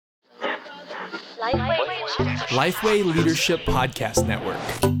Lifeway Leadership Podcast Network.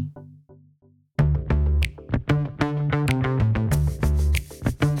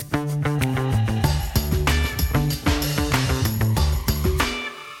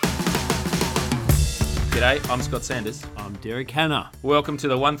 G'day, I'm Scott Sanders. I'm Derek Hanna. Welcome to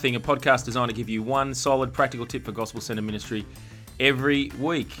The One Thing, a podcast designed to give you one solid practical tip for Gospel Centre ministry every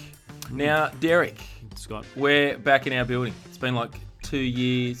week. Now, Derek, Scott, we're back in our building. It's been like 2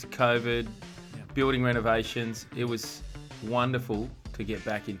 years, COVID, building renovations. It was wonderful to get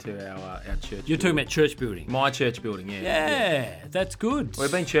back into our church. You're talking about church building. My church building, yeah. Yeah, that's good.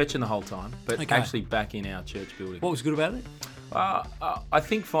 We've been churching the whole time, but Okay. actually back in our church building. What was good about it? I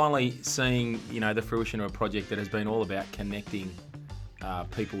think finally seeing, the fruition of a project that has been all about connecting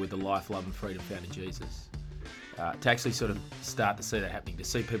people with the life, love and freedom found in Jesus. To actually sort of start to see that happening, to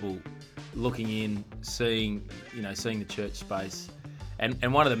see people looking in, seeing the church space.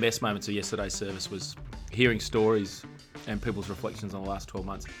 And one of the best moments of yesterday's service was hearing stories and people's reflections on the last 12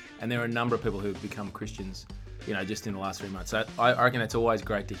 months. And there are a number of people who have become Christians, just in the last 3 months. So I reckon that's always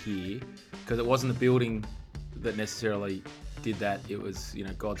great to hear, because it wasn't the building that necessarily did that. It was,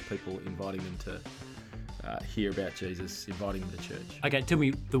 God's people inviting them to hear about Jesus, inviting them to church. Okay, tell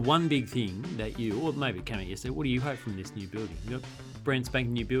me the one big thing that you, or maybe it came out yesterday, what do you hope from this new building? You got brand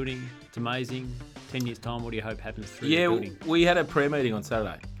spanking new building, it's amazing. 10 years time, what do you hope happens through the building? Yeah, we had a prayer meeting on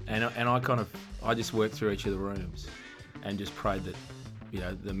Saturday, and I just worked through each of the rooms and just prayed that,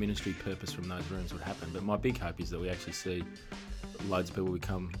 the ministry purpose from those rooms would happen. But my big hope is that we actually see loads of people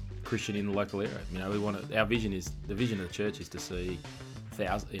become Christian in the local area. The vision of the church is to see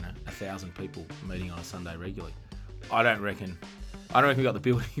 1,000 people meeting on a Sunday regularly. I don't reckon we got the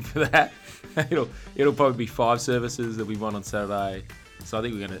building for that. It'll probably be 5 services. There'll be one on Saturday. So I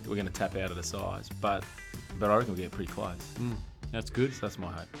think we're gonna tap out of the size, but I reckon we'll get pretty close. That's good. So that's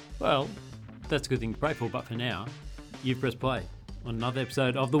my hope. Well, that's a good thing to pray for, but for now, you've pressed play on another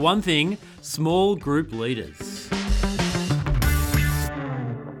episode of The One Thing, Small Group Leaders.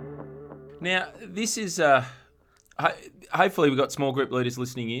 Now, this is hopefully we've got small group leaders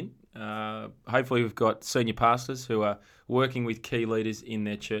listening in. Hopefully we've got senior pastors who are working with key leaders in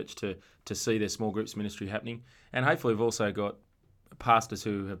their church to see their small groups ministry happening. And hopefully we've also got pastors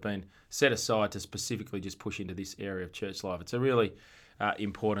who have been set aside to specifically just push into this area of church life. It's a really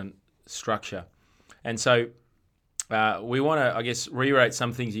important structure. And so we want to, reiterate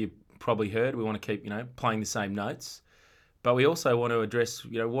some things you've probably heard. We want to keep, playing the same notes. But we also want to address,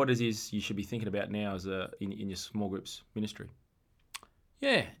 what it is you should be thinking about now as in your small groups ministry.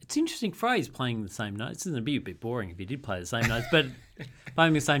 Yeah, it's an interesting phrase, playing the same notes. It'd be a bit boring if you did play the same notes, but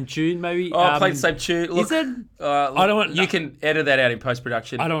playing the same tune maybe. Play the same tune. Look, is it? I don't want. You can edit that out in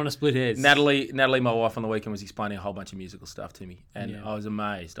post-production. I don't want to split hairs. Natalie, my wife, on the weekend was explaining a whole bunch of musical stuff to me, and I was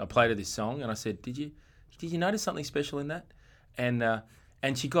amazed. I played her this song, and I said, "Did you notice something special in that?"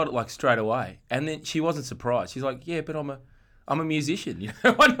 And she got it like straight away, and then she wasn't surprised. She's like, "Yeah, but I'm a musician.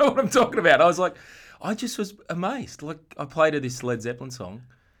 I know what I'm talking about." I was like, I just was amazed. Like, I played her this Led Zeppelin song,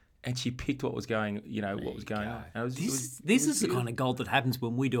 and she picked what was going, what was going on. And this is the kind of gold that happens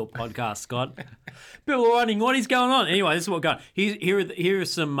when we do a podcast, Scott. People are wondering what is going on. Anyway, this is what going on. Here are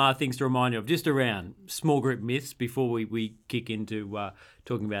some things to remind you of, just around small group myths before we kick into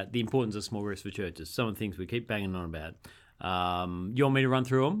talking about the importance of small groups for churches. Some of the things we keep banging on about. You want me to run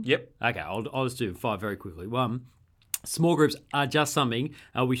through them? Yep. Okay, I'll just do 5 very quickly. 1, small groups are just something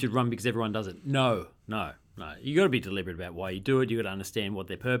we should run because everyone does it. No. You got to be deliberate about why you do it. You got to understand what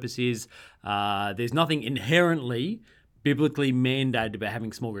their purpose is. There's nothing inherently biblically mandated about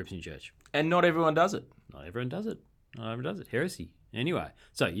having small groups in church. And not everyone does it. Not everyone does it. Heresy. Anyway,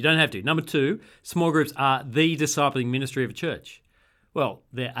 so you don't have to. Number 2, small groups are the discipling ministry of a church. Well,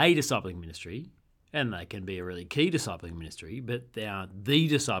 they're a discipling ministry, and they can be a really key discipling ministry, but they are the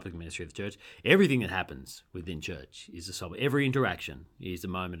discipling ministry of the church. Everything that happens within church is disciple. Every interaction is a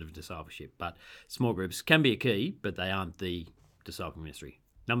moment of discipleship. But small groups can be a key, but they aren't the discipling ministry.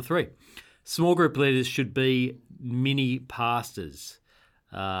 Number 3, small group leaders should be mini pastors.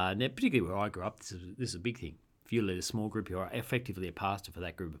 Now, particularly where I grew up, this is a big thing. If you lead a small group, you are effectively a pastor for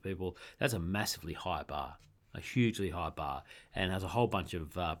that group of people. That's a massively high bar. A hugely high bar, and has a whole bunch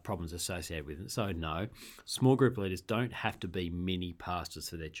of problems associated with it. So no, small group leaders don't have to be mini pastors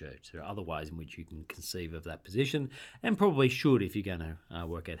for their church. There are other ways in which you can conceive of that position, and probably should if you're going to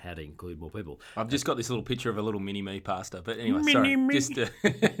work out how to include more people. I've just got this little picture of a little mini-me pastor, but anyway,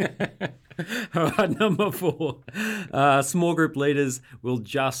 All right, number 4, small group leaders will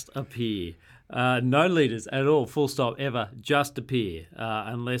just appear. No leaders at all, full stop, ever, just appear,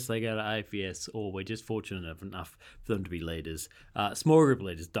 unless they go to AFES or we're just fortunate enough for them to be leaders. Small group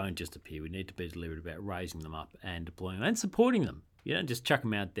leaders don't just appear. We need to be deliberate about raising them up and deploying them and supporting them. You don't just chuck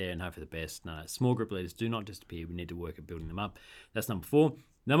them out there and hope for the best. No, small group leaders do not just appear. We need to work at building them up. That's number 4.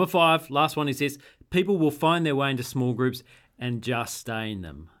 Number 5, last one is this. People will find their way into small groups and just stay in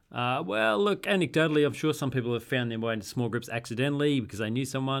them. Well, look, anecdotally, I'm sure some people have found their way into small groups accidentally because they knew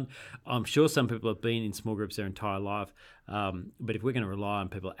someone. I'm sure some people have been in small groups their entire life. But if we're going to rely on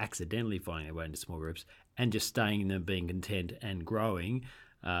people accidentally finding their way into small groups and just staying in them, being content and growing,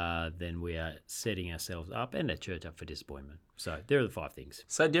 then we are setting ourselves up and our church up for disappointment. So there are the 5 things.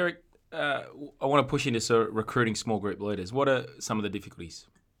 So, Derek, I want to push into sort of recruiting small group leaders. What are some of the difficulties?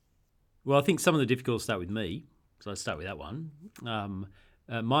 Well, I think some of the difficulties start with me. So let's start with that one.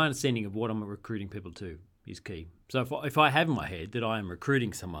 My understanding of what I'm recruiting people to is key. So if I have in my head that I am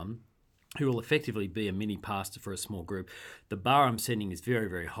recruiting someone who will effectively be a mini pastor for a small group, the bar I'm setting is very,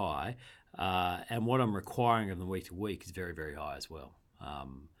 very high, and what I'm requiring of them week to week is very, very high as well.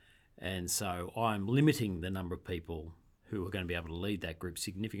 And so I'm limiting the number of people who are going to be able to lead that group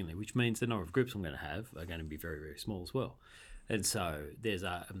significantly, which means the number of groups I'm going to have are going to be very, very small as well. And so there's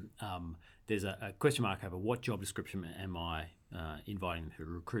a question mark over what job description am I inviting them to,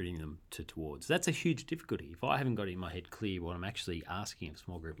 recruiting them towards. That's a huge difficulty. If I haven't got it in my head clear what I'm actually asking of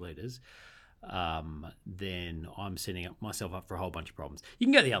small group leaders, then I'm setting myself up for a whole bunch of problems. You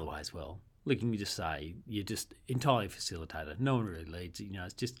can go the other way as well. Look, you can just say you're just entirely facilitator. No one really leads.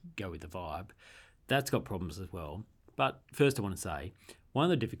 It's just go with the vibe. That's got problems as well. But first I want to say, one of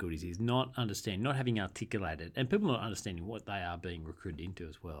the difficulties is not having articulated, and people not understanding what they are being recruited into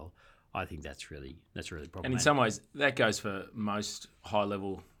as well. I think that's really problematic. And in some ways, that goes for most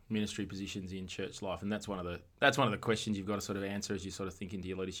high-level ministry positions in church life, and that's one of the questions you've got to sort of answer as you sort of think into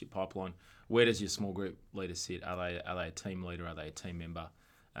your leadership pipeline. Where does your small group leader sit? Are they a team leader? Are they a team member?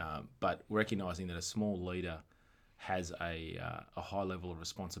 But recognising that a small leader has a high level of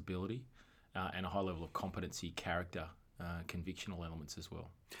responsibility and a high level of competency, character, convictional elements as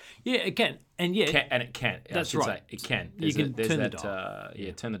well. Yeah, it can, and it can. That's right. It can. You can turn the dial.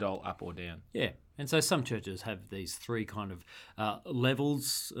 Turn the dial up or down. Yeah, and so some churches have these 3 kind of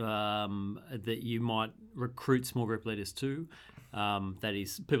levels that you might recruit small group leaders to. That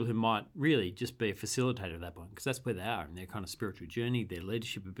is, people who might really just be a facilitator at that point, because that's where they are in their kind of spiritual journey, their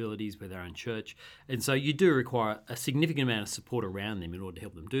leadership abilities, where they're in church. And so you do require a significant amount of support around them in order to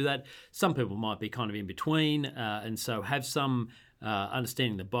help them do that. Some people might be kind of in between, and so have some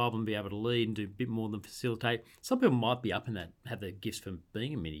understanding the Bible and be able to lead and do a bit more than facilitate. Some people might be up in that, have the gifts for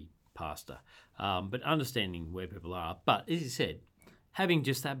being a mini pastor, but understanding where people are. But as you said, having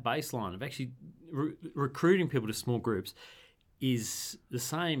just that baseline of actually recruiting people to small groups is the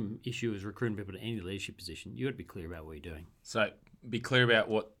same issue as recruiting people to any leadership position. You've got to be clear about what you're doing. So be clear about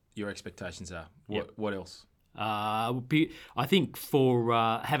what your expectations are. What else? I think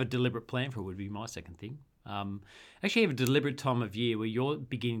have a deliberate plan for it would be my second thing. Actually have a deliberate time of year where you're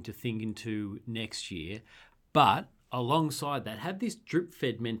beginning to think into next year, but alongside that, have this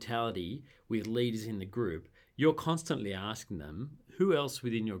drip-fed mentality with leaders in the group. You're constantly asking them, who else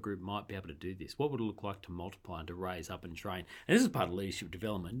within your group might be able to do this? What would it look like to multiply and to raise up and train? And this is part of leadership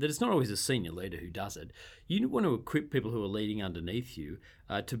development, that it's not always a senior leader who does it. You want to equip people who are leading underneath you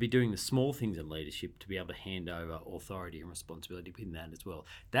to be doing the small things in leadership, to be able to hand over authority and responsibility within that as well.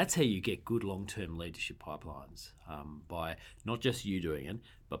 That's how you get good long-term leadership pipelines, by not just you doing it,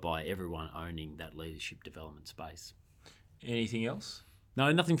 but by everyone owning that leadership development space. Anything else?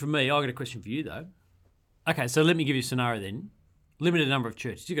 No, nothing from me. I've got a question for you, though. Okay, so let me give you a scenario then. Limited number of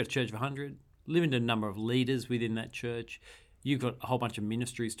churches. You've got a church of 100, limited number of leaders within that church. You've got a whole bunch of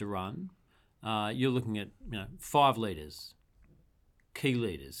ministries to run. You're looking at 5 leaders, key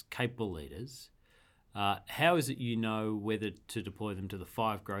leaders, capable leaders. How is it you know whether to deploy them to the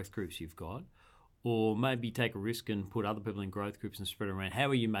 5 growth groups you've got, or maybe take a risk and put other people in growth groups and spread around? How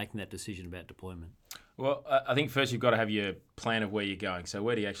are you making that decision about deployment? Well, I think first you've got to have your plan of where you're going. So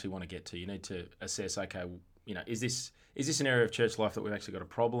where do you actually want to get to? You need to assess, okay, is this an area of church life that we've actually got a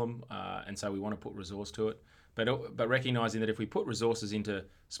problem, and so we want to put resource to it. But recognising that if we put resources into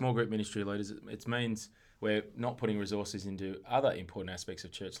small group ministry leaders, it means we're not putting resources into other important aspects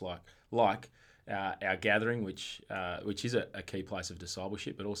of church like our gathering, which is a key place of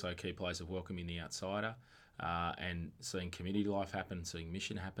discipleship, but also a key place of welcoming the outsider, and seeing community life happen, seeing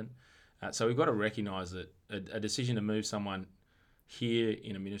mission happen. So we've got to recognise that a decision to move someone here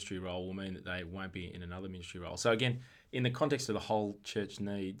in a ministry role will mean that they won't be in another ministry role. So again, in the context of the whole church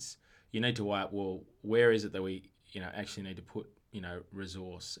needs, you need to weigh up, well, where is it that we actually need to put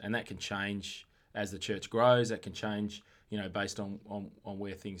resource, and that can change as the church grows. That can change, based on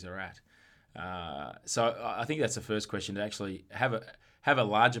where things are at. So I think that's the first question, to actually have a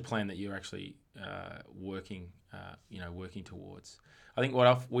larger plan that you're actually working towards. I think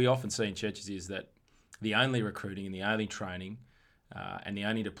what we often see in churches is that the only recruiting and the only training and the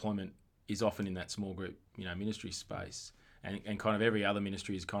only deployment is often in that small group, ministry space, and kind of every other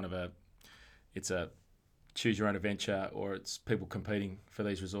ministry is kind of it's a choose your own adventure, or it's people competing for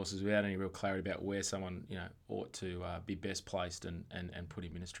these resources without any real clarity about where someone ought to be best placed and put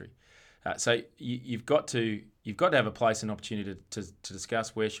in ministry. So you've got to have a place and opportunity to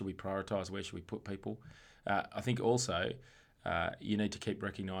discuss where should we prioritise, where should we put people. I think also you need to keep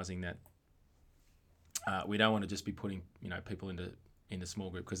recognising that we don't want to just be putting people into small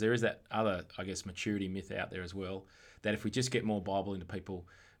group, because there is that other, I guess, maturity myth out there as well, that if we just get more Bible into people,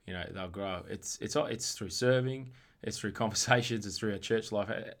 they'll grow. It's through serving, it's through conversations, it's through our church life.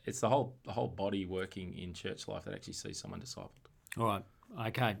 It's the whole body working in church life that actually sees someone discipled. All right.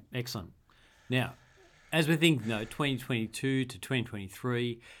 Okay. Excellent. Now, as we think, 2022 to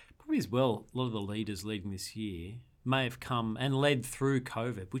 2023, probably as well, a lot of the leaders leading this year may have come and led through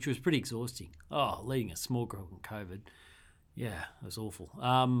COVID, which was pretty exhausting. Oh, leading a small group on COVID. Yeah, it was awful.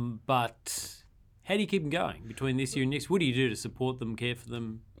 But how do you keep them going between this year and next? What do you do to support them, care for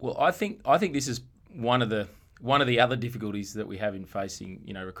them? Well, I think this is one of the other difficulties that we have in facing,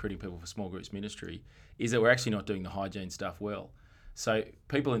 recruiting people for small groups ministry, is that we're actually not doing the hygiene stuff well. So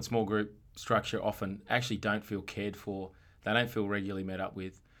people in small group structure often actually don't feel cared for. They don't feel regularly met up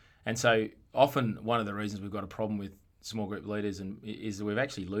with. And so often one of the reasons we've got a problem with small group leaders is that we're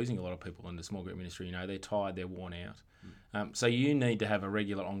actually losing a lot of people into small group ministry. They're tired, they're worn out. So you need to have a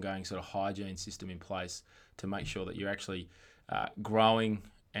regular ongoing sort of hygiene system in place to make sure that you're actually growing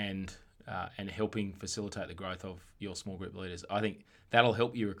and helping facilitate the growth of your small group leaders. I think that'll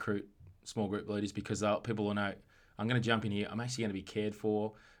help you recruit small group leaders, because people will know, I'm going to jump in here, I'm actually going to be cared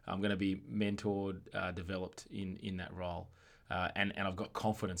for, I'm going to be mentored, developed in that role, and I've got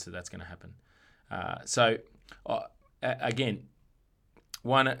confidence that that's going to happen. Again,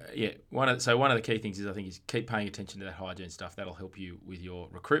 one of the key things is keep paying attention to that hygiene stuff. That'll help you with your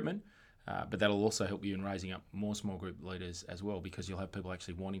recruitment, but that'll also help you in raising up more small group leaders as well, because you'll have people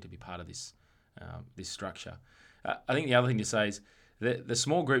actually wanting to be part of this structure. I think the other thing to say is that the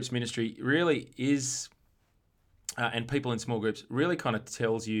small groups ministry really is, and people in small groups really kind of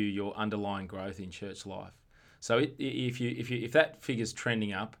tells you your underlying growth in church life. So if that figure's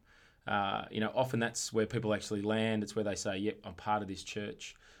trending up, often that's where people actually land. It's where they say, yep, I'm part of this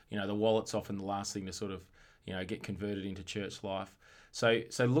church. The wallet's often the last thing to sort of, get converted into church life. So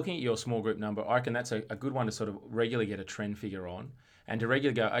looking at your small group number, I reckon that's a good one to sort of regularly get a trend figure on, and to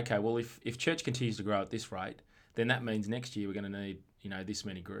regularly go, okay, well, if church continues to grow at this rate, then that means next year we're going to need, this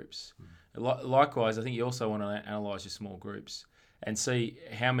many groups. Likewise, I think you also want to analyse your small groups and see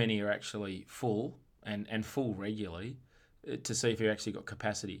how many are actually full and full regularly, to see if you've actually got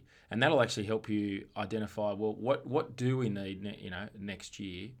capacity. And that'll actually help you identify, well, what do we need next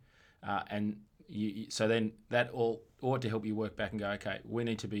year? So then that all ought to help you work back and go, okay, we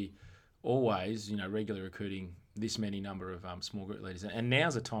need to be always, regularly recruiting this many number of small group leaders. And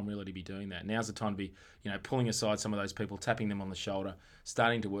now's the time really to be doing that. Now's the time to be, pulling aside some of those people, tapping them on the shoulder,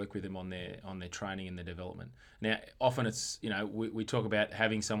 starting to work with them on their training and their development. Now, often it's, we talk about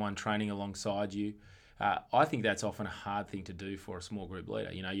having someone training alongside you. I think that's often a hard thing to do for a small group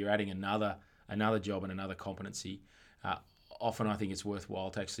leader. You're adding another job and another competency. Often I think it's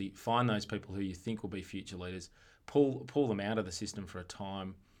worthwhile to actually find those people who you think will be future leaders, pull them out of the system for a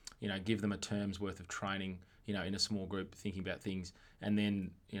time, give them a term's worth of training, in a small group, thinking about things, and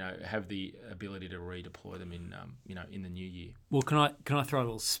then, have the ability to redeploy them in the new year. Well, can I throw a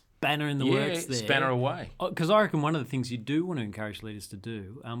little spanner in the works there? Spanner away. Because I reckon one of the things you do want to encourage leaders to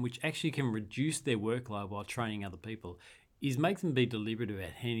do, which actually can reduce their workload while training other people, is make them be deliberate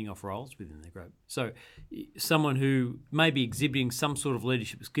about handing off roles within their group. So someone who may be exhibiting some sort of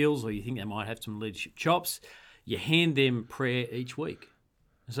leadership skills, or you think they might have some leadership chops, you hand them prayer each week.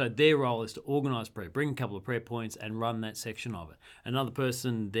 So their role is to organise prayer, bring a couple of prayer points and run that section of it. Another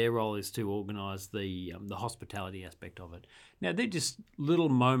person, their role is to organise the hospitality aspect of it. Now, they're just little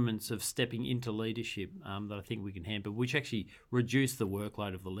moments of stepping into leadership that I think we can handle, which actually reduce the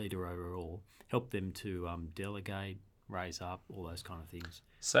workload of the leader overall, help them to delegate, raise up, all those kind of things.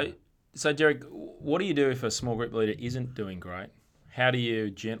 So Derek, what do you do if a small group leader isn't doing great? How do you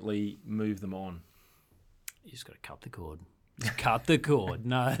gently move them on? You just got to cut the cord. Cut the cord.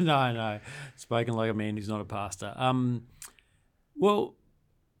 No. Spoken like a man who's not a pastor. Well,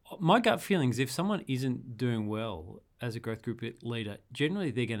 my gut feeling is if someone isn't doing well as a growth group leader,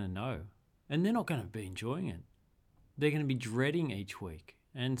 generally they're going to know, and they're not going to be enjoying it. They're going to be dreading each week.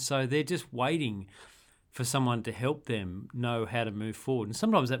 And so they're just waiting for someone to help them know how to move forward. And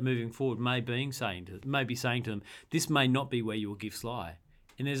sometimes that moving forward may be saying to them, this may not be where your gifts lie.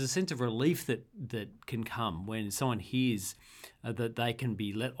 And there's a sense of relief that can come when someone hears that they can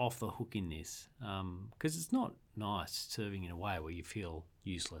be let off the hook in this. Because it's not nice serving in a way where you feel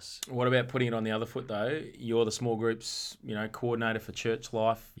useless. What about putting it on the other foot, though? You're the small groups, coordinator for church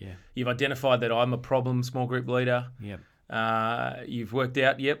life. Yeah. You've identified that I'm a problem small group leader. Yeah. You've worked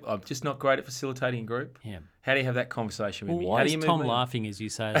out, I'm just not great at facilitating a group. Yeah. How do you have that conversation with me? Why How do is you Tom move me? laughing as you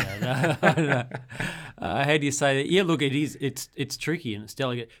say that? I don't know. How do you say that? Yeah, look, it's tricky and it's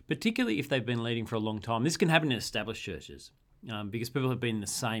delicate, particularly if they've been leading for a long time. This can happen in established churches because people have been in the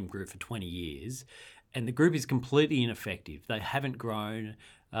same group for 20 years and the group is completely ineffective. They haven't grown.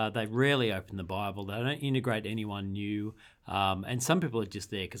 They rarely open the Bible. They don't integrate anyone new. And some people are just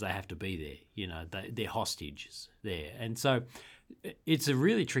there because they have to be there. They're hostages there. And so it's a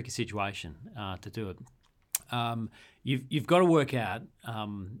really tricky situation to do it. You've got to work out.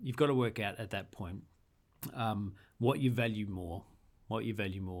 You've got to work out at that point what you value more.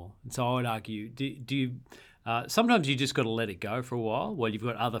 And so I would argue, do you? Sometimes you just got to let it go for a while. Well, you've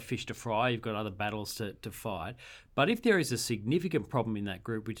got other fish to fry. You've got other battles to fight. But if there is a significant problem in that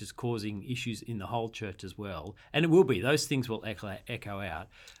group which is causing issues in the whole church as well, and it will be, those things will echo out.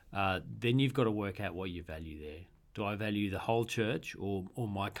 Then you've got to work out what you value there. Do I value the whole church or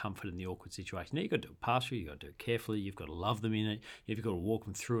my comfort in the awkward situation? Now, you've got to do it pastorally, you've got to do it carefully, you've got to love them in it, you've got to walk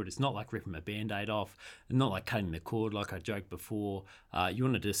them through it. It's not like ripping a Band-Aid off, it's not like cutting the cord like I joked before. You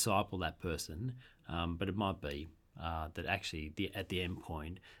want to disciple that person, but it might be that actually at the end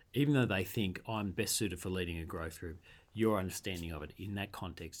point, even though they think I'm best suited for leading a growth group, your understanding of it in that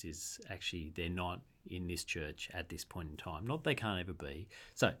context is actually they're not in this church at this point in time. Not they can't ever be.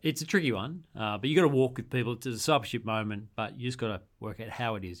 So it's a tricky one, but you got to walk with people. It's a discipleship moment, but you just got to work out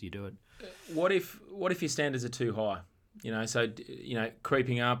how it is you do it. What if your standards are too high?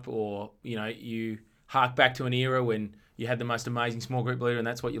 Creeping up, or you hark back to an era when you had the most amazing small group leader, and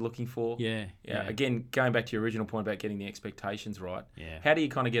that's what you're looking for. Yeah. Again, going back to your original point about getting the expectations right. Yeah. How do you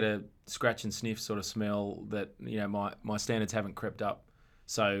kind of get a scratch and sniff sort of smell that my standards haven't crept up?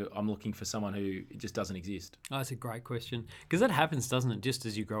 So I'm looking for someone who just doesn't exist. Oh, that's a great question. Because that happens, doesn't it, just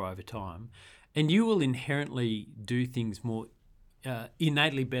as you grow over time. And you will inherently do things more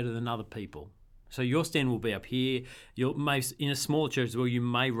innately better than other people. So your stand will be up here. In a smaller church as well, you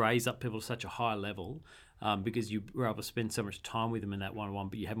may raise up people to such a high level because you were able to spend so much time with them in that one-on-one,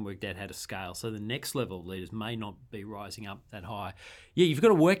 but you haven't worked out how to scale. So the next level of leaders may not be rising up that high. Yeah, you've got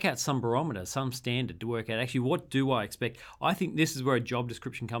to work out some barometer, some standard to work out actually what do I expect. I think this is where a job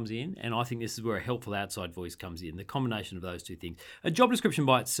description comes in, and I think this is where a helpful outside voice comes in, the combination of those two things. A job description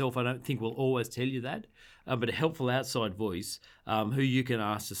by itself I don't think will always tell you that, but a helpful outside voice who you can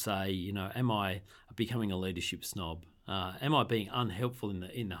ask to say, am I becoming a leadership snob? Am I being unhelpful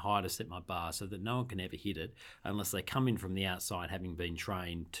in the height to set my bar so that no one can ever hit it unless they come in from the outside having been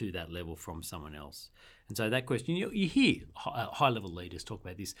trained to that level from someone else? And so that question, you hear high-level leaders talk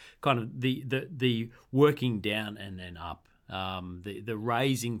about this, kind of the working down and then up, the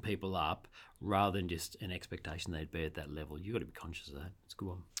raising people up rather than just an expectation they'd be at that level. You've got to be conscious of that. It's a good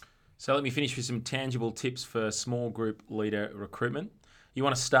one. So let me finish with some tangible tips for small group leader recruitment. You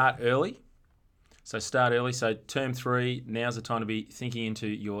want to start early. So start early. So term 3, now's the time to be thinking into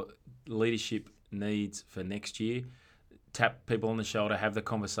your leadership needs for next year. Tap people on the shoulder, have the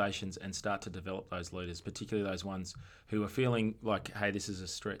conversations, and start to develop those leaders, particularly those ones who are feeling like, hey, this is a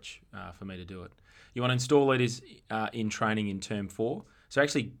stretch for me to do it. You want to install leaders in training in term 4. So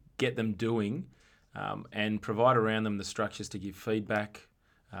actually get them doing and provide around them the structures to give feedback,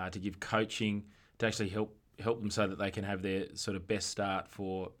 to give coaching, to actually help them so that they can have their sort of best start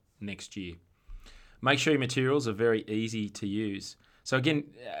for next year. Make sure your materials are very easy to use. So again,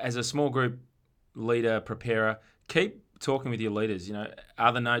 as a small group leader, preparer, keep talking with your leaders.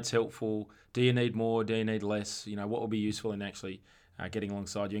 Are the notes helpful? Do you need more? Do you need less? What will be useful in actually getting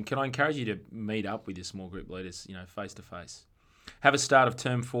alongside you? And can I encourage you to meet up with your small group leaders, face to face? Have a start of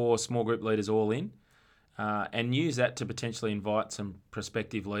term 4 small group leaders all in, and use that to potentially invite some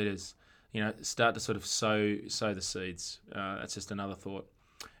prospective leaders. Start to sort of sow the seeds. That's just another thought.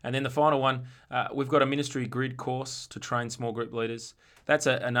 And then the final one, we've got a ministry grid course to train small group leaders. That's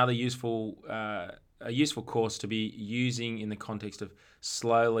another useful course to be using in the context of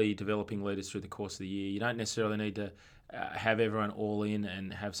slowly developing leaders through the course of the year. You don't necessarily need to have everyone all in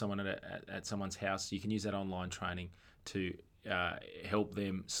and have someone at someone's house. You can use that online training to help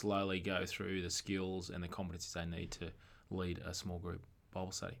them slowly go through the skills and the competencies they need to lead a small group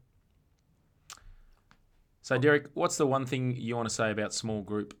Bible study. So, Derek, what's the one thing you want to say about small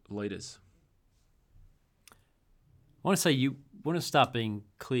group leaders? I want to say you want to start being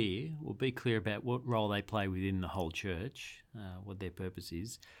clear, or be clear about what role they play within the whole church, what their purpose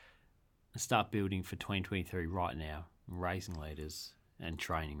is, and start building for 2023 right now, raising leaders and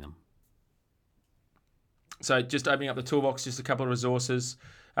training them. So just opening up the toolbox, just a couple of resources.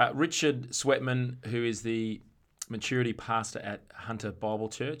 Richard Sweatman, who is the maturity pastor at Hunter Bible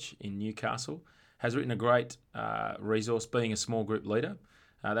Church in Newcastle, has written a great resource, Being a Small Group Leader.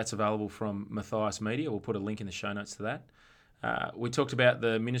 That's available from Matthias Media. We'll put a link in the show notes to that. We talked about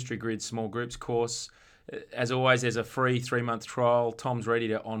the Ministry Grid Small Groups course. As always, there's a free 3-month trial. Tom's ready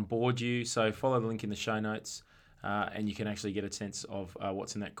to onboard you, so follow the link in the show notes. And you can actually get a sense of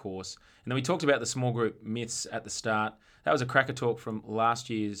what's in that course. And then we talked about the small group myths at the start. That was a cracker talk from last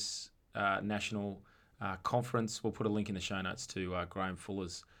year's national conference. We'll put a link in the show notes to Graham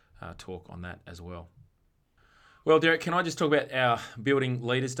Fuller's talk on that as well. Well, Derek, can I just talk about our Building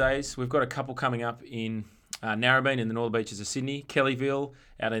Leaders Days? We've got a couple coming up in Narrabeen in the Northern Beaches of Sydney, Kellyville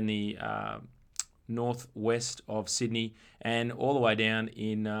out in the northwest of Sydney, and all the way down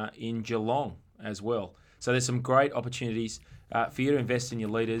in Geelong as well. So there's some great opportunities for you to invest in your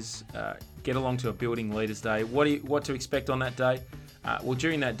leaders, get along to a Building Leaders Day. What to expect on that day? Well,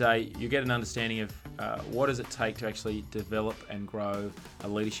 during that day, you get an understanding of what does it take to actually develop and grow a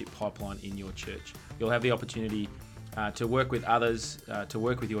leadership pipeline in your church. You'll have the opportunity to work with others, to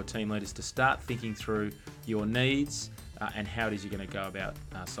work with your team leaders, to start thinking through your needs and how it is you're going to go about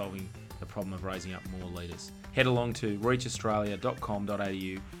solving the problem of raising up more leaders. Head along to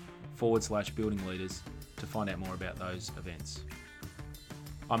reachaustralia.com.au/building leaders to find out more about those events.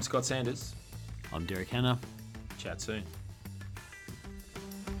 I'm Scott Sanders. I'm Derek Hanna. Chat soon.